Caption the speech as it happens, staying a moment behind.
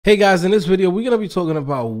Hey guys, in this video, we're going to be talking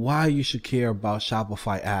about why you should care about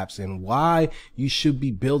Shopify apps and why you should be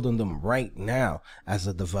building them right now as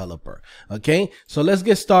a developer. Okay, so let's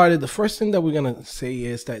get started. The first thing that we're going to say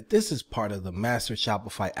is that this is part of the Master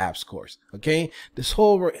Shopify Apps course. Okay, this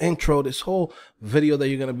whole intro, this whole video that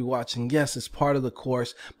you're going to be watching, yes, it's part of the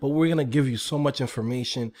course, but we're going to give you so much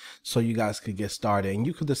information so you guys could get started. And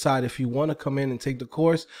you could decide if you want to come in and take the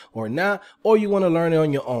course or not, or you want to learn it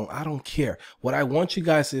on your own. I don't care. What I want you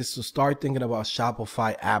guys is to start thinking about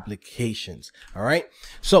Shopify applications. All right,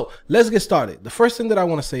 so let's get started. The first thing that I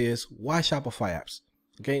want to say is why Shopify apps.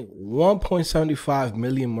 Okay, 1.75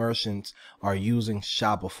 million merchants are using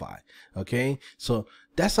Shopify. Okay, so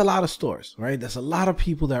that's a lot of stores, right? That's a lot of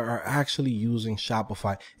people that are actually using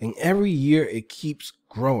Shopify, and every year it keeps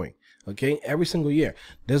growing. Okay, every single year.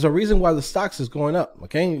 There's a reason why the stocks is going up.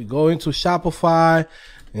 Okay, you go into Shopify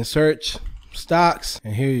and search stocks,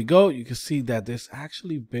 and here you go. You can see that there's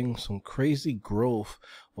actually been some crazy growth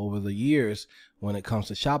over the years when it comes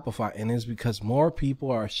to Shopify, and it's because more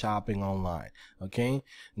people are shopping online. Okay,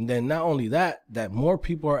 and then not only that, more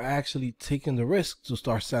people are actually taking the risk to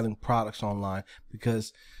start selling products online,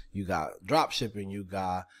 because you got drop shipping, you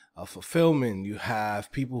got fulfillment, you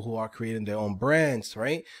have people who are creating their own brands,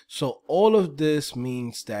 right? So all of this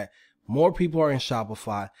means that more people are in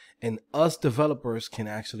Shopify, and us developers can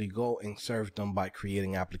actually go and serve them by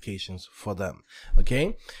creating applications for them.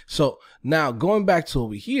 Okay, so now going back to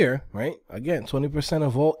over here, right? Again, 20%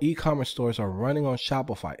 of all e-commerce stores are running on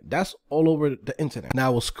Shopify. That's all over the internet.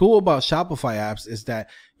 Now, what's cool about Shopify apps is that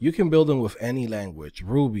you can build them with any language: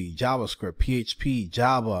 Ruby, JavaScript, PHP,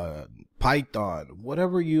 Java, Python,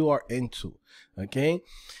 whatever you are into. Okay,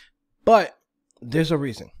 but there's a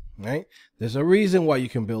reason. Right? There's a reason why you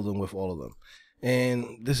can build them with all of them.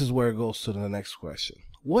 And this is where it goes to the next question.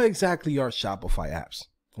 What exactly are Shopify apps?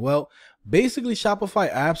 Well, basically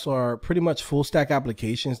Shopify apps are pretty much full stack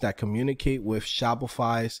applications that communicate with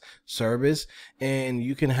Shopify's service, and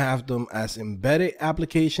you can have them as embedded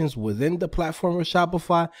applications within the platform of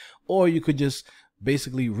Shopify, or you could just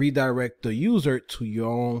basically redirect the user to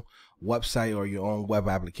your own website or your own web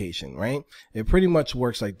application, right? It pretty much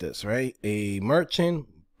works like this, right? A merchant,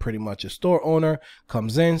 pretty much a store owner,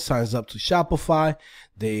 comes in, signs up to Shopify,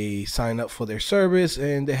 they sign up for their service,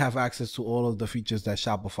 and they have access to all of the features that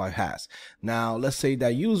Shopify has. Now, let's say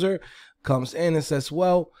that user comes in and says,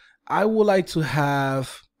 well, I would like to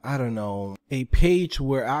have, I don't know, a page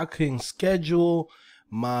where I can schedule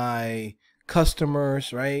my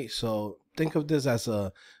customers, right? So think of this as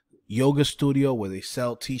a yoga studio where they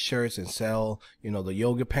sell t-shirts and sell, the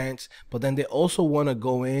yoga pants, but then they also want to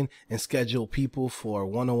go in and schedule people for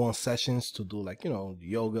one-on-one sessions to do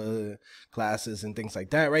yoga classes and things like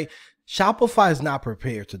that, right? Shopify is not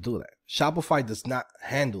prepared to do that. Shopify does not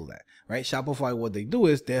handle that, right? Shopify, what they do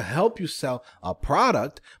is they'll help you sell a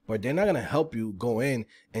product, but they're not going to help you go in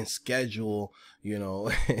and schedule,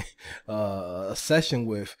 a session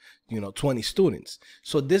with, 20 students.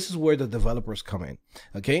 So this is where the developers come in.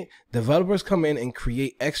 Okay. Developers come in and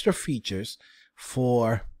create extra features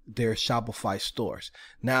for their Shopify stores.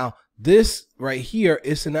 Now, this right here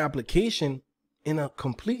is an application in a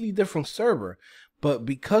completely different server. But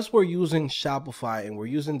because we're using Shopify and we're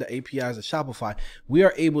using the APIs of Shopify, we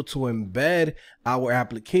are able to embed our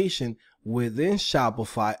application within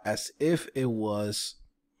Shopify as if it was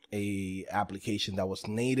a application that was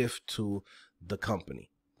native to the company.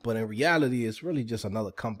 But in reality, it's really just another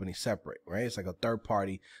company separate, right? It's like a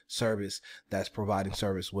third-party service that's providing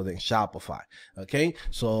service within Shopify. Okay,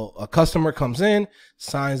 so a customer comes in,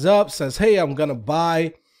 signs up, says, hey, I'm going to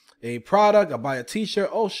buy a product, I buy a t-shirt.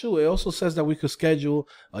 Oh shoot, it also says that we could schedule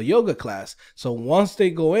a yoga class. So once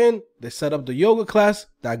they go in, they set up the yoga class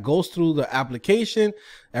that goes through the application.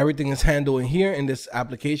 Everything is handled in here in this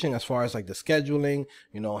application, as far as like the scheduling,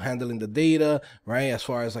 handling the data, right? As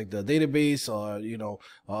far as like the database or,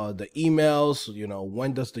 the emails,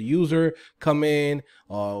 when does the user come in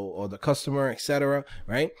or the customer, etc.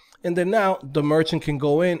 right? And then now the merchant can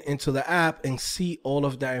go into the app and see all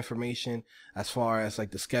of that information as far as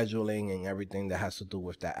like the scheduling and everything that has to do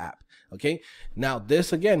with that app. Okay. Now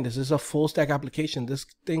this is a full stack application. This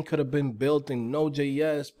thing could have been built in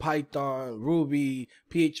Node.js, Python, Ruby,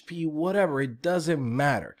 PHP, whatever. It doesn't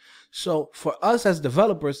matter. So for us as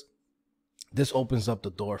developers, this opens up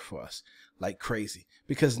the door for us like crazy,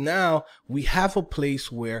 because now we have a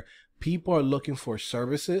place where people are looking for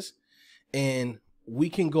services, and we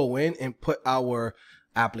can go in and put our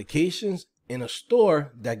applications in a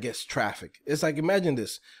store that gets traffic. It's like, imagine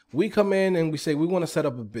this. We come in and we say we want to set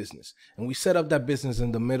up a business, and we set up that business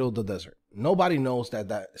in the middle of the desert. Nobody knows that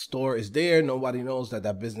that store is there. Nobody knows that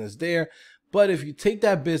that business is there. But if you take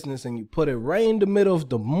that business and you put it right in the middle of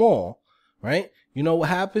the mall, right? You know what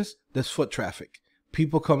happens? There's foot traffic.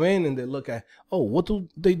 People come in and they look at, oh, what do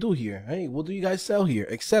they do here? Hey, what do you guys sell here?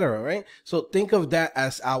 Etc. Right? So think of that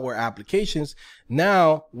as our applications.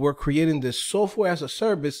 Now we're creating this software as a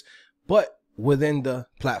service, but within the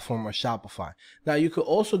platform of Shopify. Now you could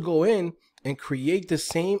also go in and create the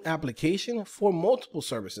same application for multiple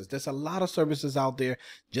services. There's a lot of services out there,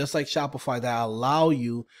 just like Shopify, that allow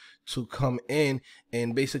you to come in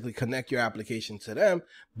and basically connect your application to them.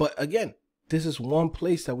 But again, this is one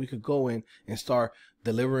place that we could go in and start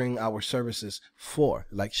delivering our services for,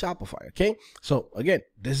 like Shopify. Okay. So again,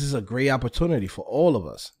 this is a great opportunity for all of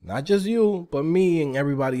us, not just you, but me and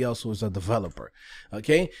everybody else who is a developer.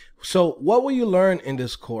 Okay. So what will you learn in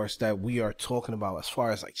this course that we are talking about as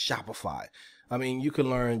far as like Shopify? I mean, you can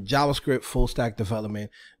learn JavaScript, full stack development,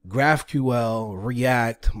 GraphQL,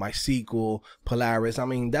 React, MySQL, Polaris. I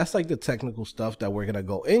mean, that's like the technical stuff that we're going to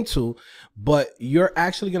go into, but you're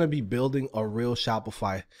actually going to be building a real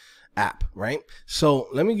Shopify app, right? So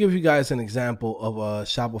let me give you guys an example of a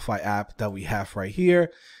Shopify app that we have right here.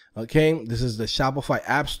 Okay, this is the Shopify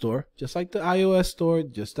App Store, just like the iOS store,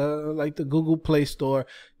 just like the Google Play Store.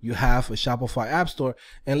 You have a Shopify App Store,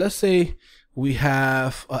 and let's say we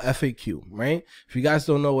have a FAQ, right? If you guys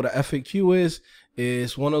don't know what a FAQ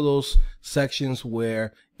is one of those sections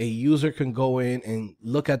where a user can go in and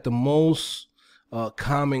look at the most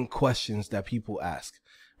common questions that people ask,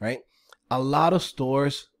 right? A lot of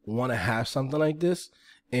stores want to have something like this,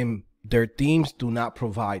 and their themes do not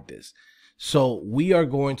provide this. So we are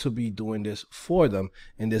going to be doing this for them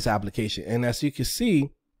in this application. And as you can see,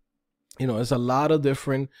 you know, there's a lot of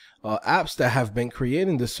different apps that have been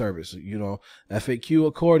creating this service, you know, FAQ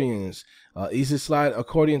accordions, easy slide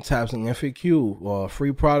accordion tabs in FAQ,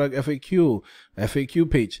 free product FAQ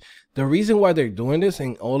page. The reason why they're doing this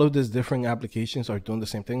and all of these different applications are doing the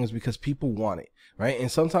same thing is because people want it, right?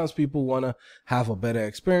 And sometimes people want to have a better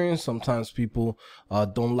experience. Sometimes people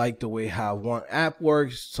don't like the way how one app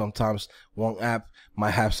works. Sometimes one app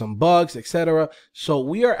might have some bugs, etc. So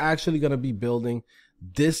we are actually going to be building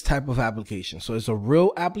this type of application. So it's a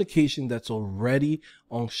real application that's already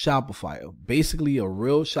on Shopify, basically a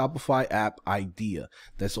real Shopify app idea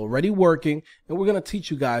that's already working. And we're going to teach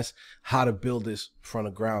you guys how to build this from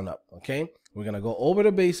the ground up. Okay. We're going to go over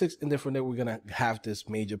the basics, and then from there, we're going to have this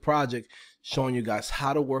major project showing you guys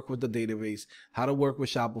how to work with the database, how to work with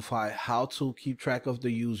Shopify, how to keep track of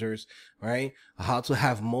the users, right? How to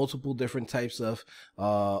have multiple different types of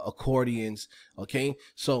accordions. Okay.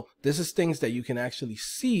 So this is things that you can actually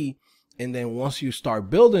see. And then once you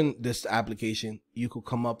start building this application, you could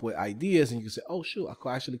come up with ideas, and you can say, oh, shoot, I could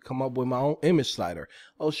actually come up with my own image slider.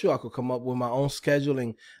 Oh, shoot, I could come up with my own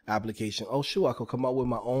scheduling application. Oh, shoot, I could come up with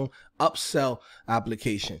my own upsell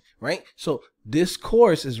application, right? So this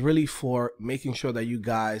course is really for making sure that you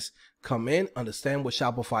guys come in, understand what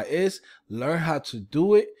Shopify is, learn how to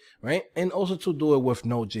do it, right? And also to do it with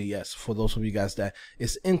Node.js for those of you guys that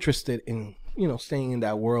is interested in, you know, staying in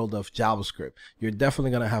that world of JavaScript. You're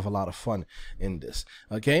definitely going to have a lot of fun in this.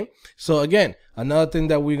 Okay. So again, another thing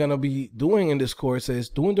that we're going to be doing in this course is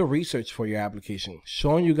doing the research for your application,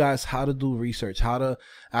 showing you guys how to do research, how to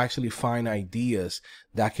actually find ideas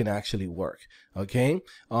that can actually work. Okay.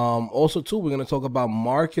 Also too, we're going to talk about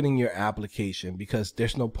marketing your application, because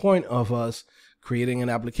there's no point of us creating an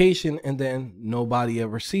application and then nobody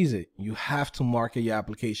ever sees it. You have to market your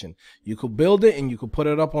application. You could build it and you could put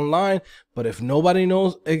it up online, but if nobody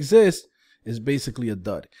knows it exists, it's basically a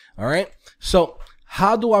dud. All right. So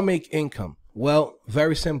how do I make income? Well,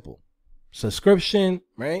 very simple. Subscription,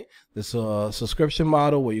 right? This subscription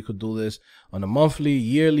model where you could do this on a monthly,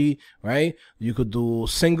 yearly, right? You could do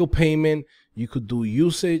single payment. You could do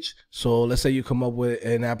usage. So let's say you come up with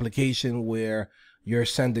an application where you're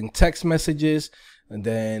sending text messages, and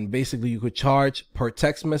then basically you could charge per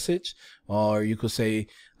text message, or you could say,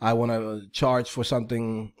 I want to charge for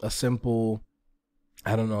something, a simple,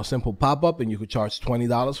 I don't know, a simple pop-up, and you could charge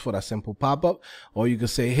 $20 for that simple pop-up. Or you could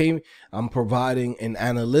say, hey, I'm providing an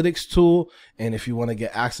analytics tool, and if you want to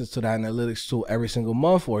get access to the analytics tool every single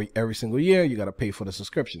month or every single year, you got to pay for the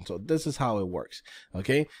subscription. So this is how it works.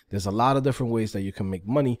 Okay. There's a lot of different ways that you can make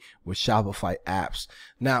money with Shopify apps.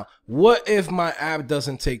 Now, what if my app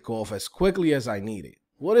doesn't take off as quickly as I need it?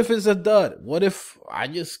 What if it's a dud? What if I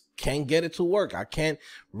just can't get it to work? I can't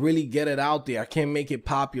really get it out there. I can't make it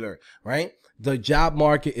popular, right? the job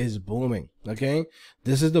market is booming. Okay,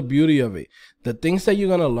 this is the beauty of it. The things that you're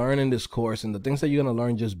going to learn in this course and the things that you're going to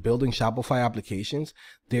learn just building Shopify applications,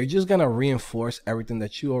 they're just going to reinforce everything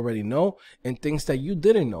that you already know and things that you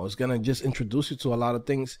didn't know. It's going to just introduce you to a lot of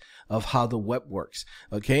things of how the web works.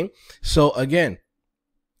 Okay, so again,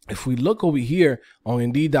 if we look over here on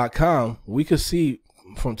Indeed.com, we could see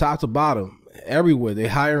from top to bottom, everywhere they're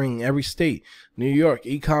hiring in every state. New York,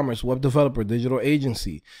 e-commerce, web developer, digital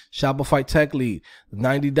agency, Shopify tech lead,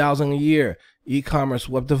 $90,000 a year, e-commerce,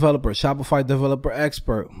 web developer, Shopify developer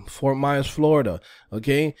expert, Fort Myers, Florida.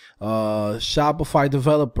 Okay, Shopify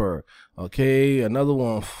developer. Okay, another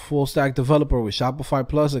one, full stack developer with Shopify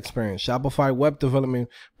Plus experience, Shopify web development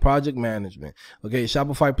project management. Okay,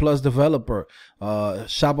 Shopify Plus developer,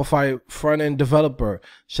 Shopify front end developer,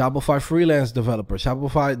 Shopify freelance developer,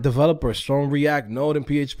 Shopify developer, strong React, Node, and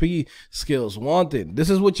PHP skills wanted. This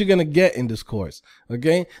is what you're gonna get in this course.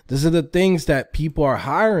 Okay, these are the things that people are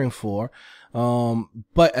hiring for.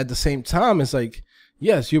 But at the same time, it's like,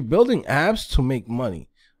 yes, you're building apps to make money,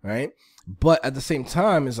 right? But at the same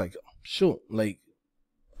time, it's like, shoot, like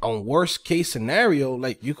on worst case scenario,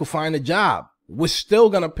 like you could find a job. We're still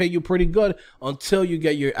gonna pay you pretty good until you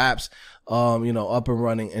get your apps, up and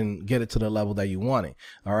running and get it to the level that you want it.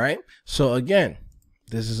 All right. So again,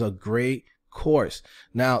 this is a great course.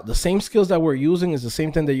 Now, the same skills that we're using is the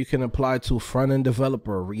same thing that you can apply to front-end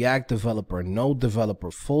developer, React developer, Node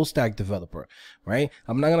developer, full stack developer, right?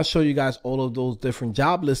 I'm not going to show you guys all of those different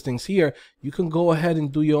job listings here. You can go ahead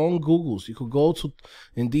and do your own Googles. You could go to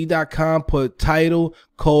Indeed.com, put title,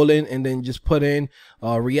 colon, and then just put in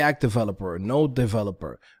React developer, Node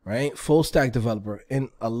developer, right? Full stack developer, and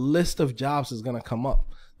a list of jobs is going to come up.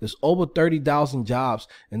 There's over 30,000 jobs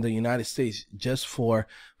in the United States just for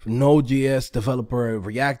Node.js developer,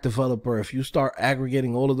 React developer. If you start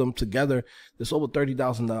aggregating all of them together, there's over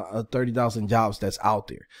 30,000 jobs that's out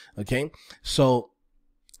there. Okay, so,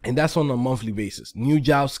 and that's on a monthly basis. New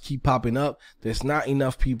jobs keep popping up. There's not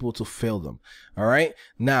enough people to fill them. All right,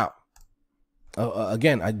 now,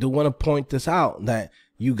 again, I do want to point this out that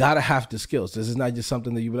you got to have the skills. This is not just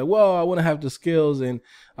something that you be like, well, I want to have the skills and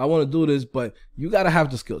I want to do this, but you got to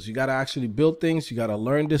have the skills. You got to actually build things. You got to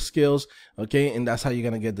learn the skills. Okay. And that's how you're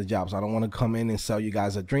going to get the jobs. I don't want to come in and sell you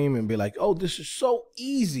guys a dream and be like, oh, this is so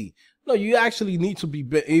easy. No, you actually need to be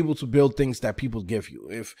able to build things that people give you.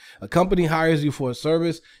 If a company hires you for a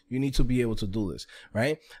service, you need to be able to do this,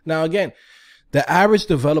 right? Now, again, the average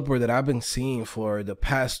developer that I've been seeing for the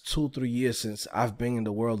past 2-3 years since I've been in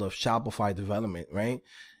the world of Shopify development, right,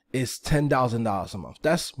 is $10,000 a month.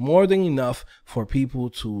 That's more than enough for people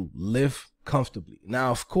to live comfortably.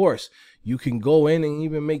 Now, of course, you can go in and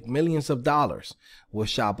even make millions of dollars with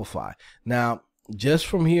Shopify. Now, just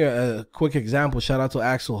from here, a quick example, shout out to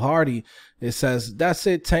Axel Hardy. It says, that's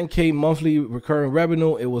it, 10K monthly recurring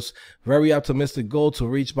revenue. It was very optimistic goal to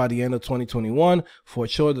reach by the end of 2021. For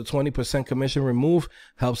sure, the 20% commission remove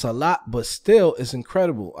helps a lot, but still, it's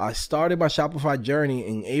incredible. I started my Shopify journey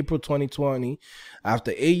in April 2020.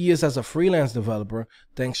 After 8 years as a freelance developer,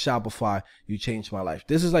 thanks Shopify, you changed my life.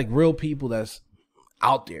 This is like real people that's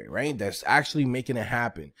out there, right? That's actually making it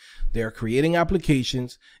happen. They're creating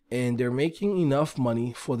applications and they're making enough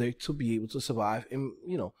money for them to be able to survive and,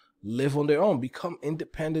 live on their own, become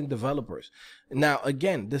independent developers. Now,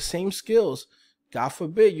 again, the same skills, God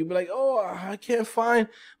forbid, you'd be like, oh, I can't find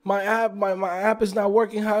my app. My app is not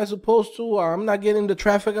working how it's supposed to. Or I'm not getting the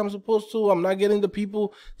traffic I'm supposed to. I'm not getting the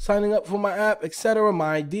people signing up for my app, etc.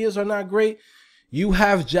 My ideas are not great. You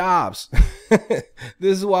have jobs.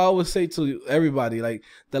 This is what I always say to everybody. Like,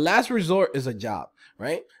 the last resort is a job,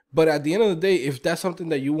 right? But at the end of the day, if that's something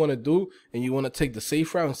that you want to do and you want to take the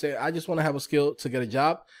safe route and say, I just want to have a skill to get a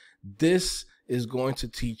job, this is going to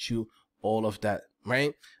teach you all of that,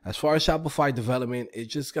 right? As far as Shopify development,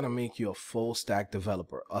 it's just going to make you a full stack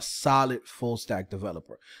developer, a solid full stack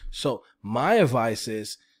developer. So my advice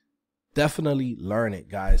is definitely learn it,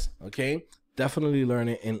 guys. Okay. Definitely learn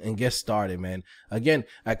it and get started, man. Again,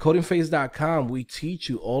 at CodingPhase.com, we teach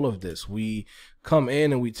you all of this. We come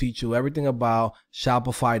in and we teach you everything about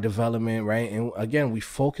Shopify development, right? And again, we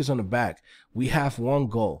focus on the back. We have one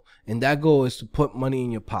goal, and that goal is to put money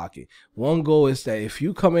in your pocket. One goal is that if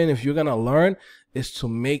you come in, if you're going to learn, is to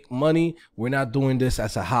make money. We're not doing this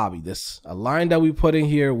as a hobby. This a line that we put in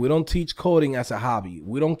here. We don't teach coding as a hobby.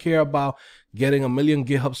 We don't care about getting 1 million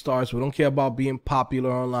GitHub stars. We don't care about being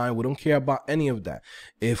popular online. We don't care about any of that.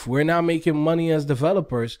 If we're not making money as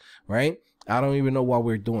developers, right? I don't even know why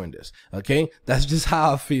we're doing this. Okay. That's just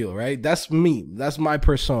how I feel, right? That's me. That's my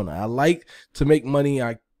persona. I like to make money.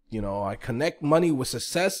 I I connect money with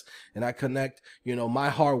success, and I connect, my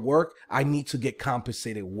hard work. I need to get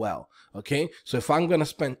compensated well. Okay. So if I'm going to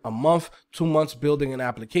spend a month, 2 months building an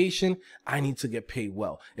application, I need to get paid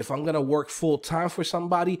well. If I'm going to work full time for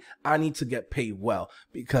somebody, I need to get paid well,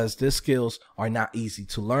 because these skills are not easy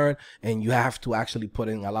to learn, and you have to actually put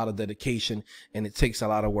in a lot of dedication, and it takes a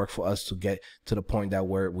lot of work for us to get to the point that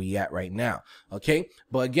where we at right now. Okay.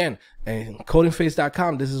 But again, and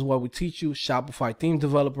CodingPhase.com, this is what we teach you: Shopify theme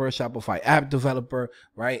developer, Shopify app developer,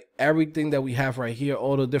 right? Everything that we have right here,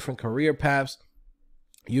 all the different career paths.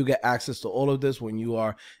 You get access to all of this when you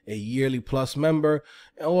are a yearly plus member,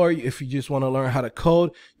 or if you just want to learn how to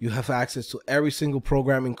code, you have access to every single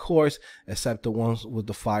programming course except the ones with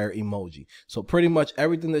the fire emoji. So pretty much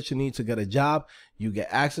everything that you need to get a job, you get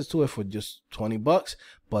access to it for just $20.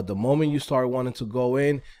 But the moment you start wanting to go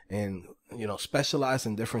in and specialize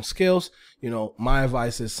in different skills, my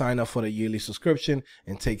advice is sign up for the yearly subscription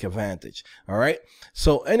and take advantage. All right.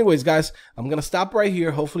 So anyways, guys, I'm going to stop right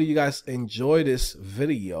here. Hopefully you guys enjoy this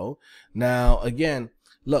video. Now, again,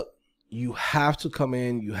 look, you have to come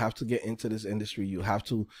in, you have to get into this industry, you have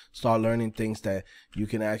to start learning things that you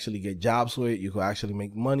can actually get jobs with, you can actually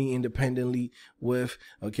make money independently with.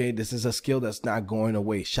 Okay, this is a skill that's not going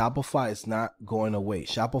away. Shopify is not going away.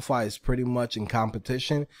 Shopify is pretty much in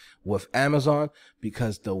competition with Amazon,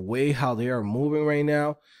 because the way how they are moving right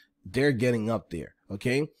now, they're getting up there.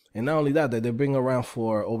 Okay. And not only that, they've been around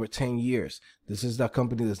for over 10 years. This is the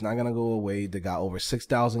company that's not going to go away. They got over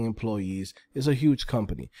 6,000 employees. It's a huge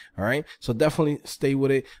company. All right. So definitely stay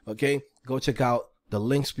with it. Okay. Go check out the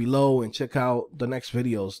links below and check out the next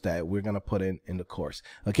videos that we're going to put in the course.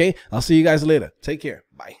 Okay. I'll see you guys later. Take care.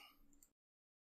 Bye.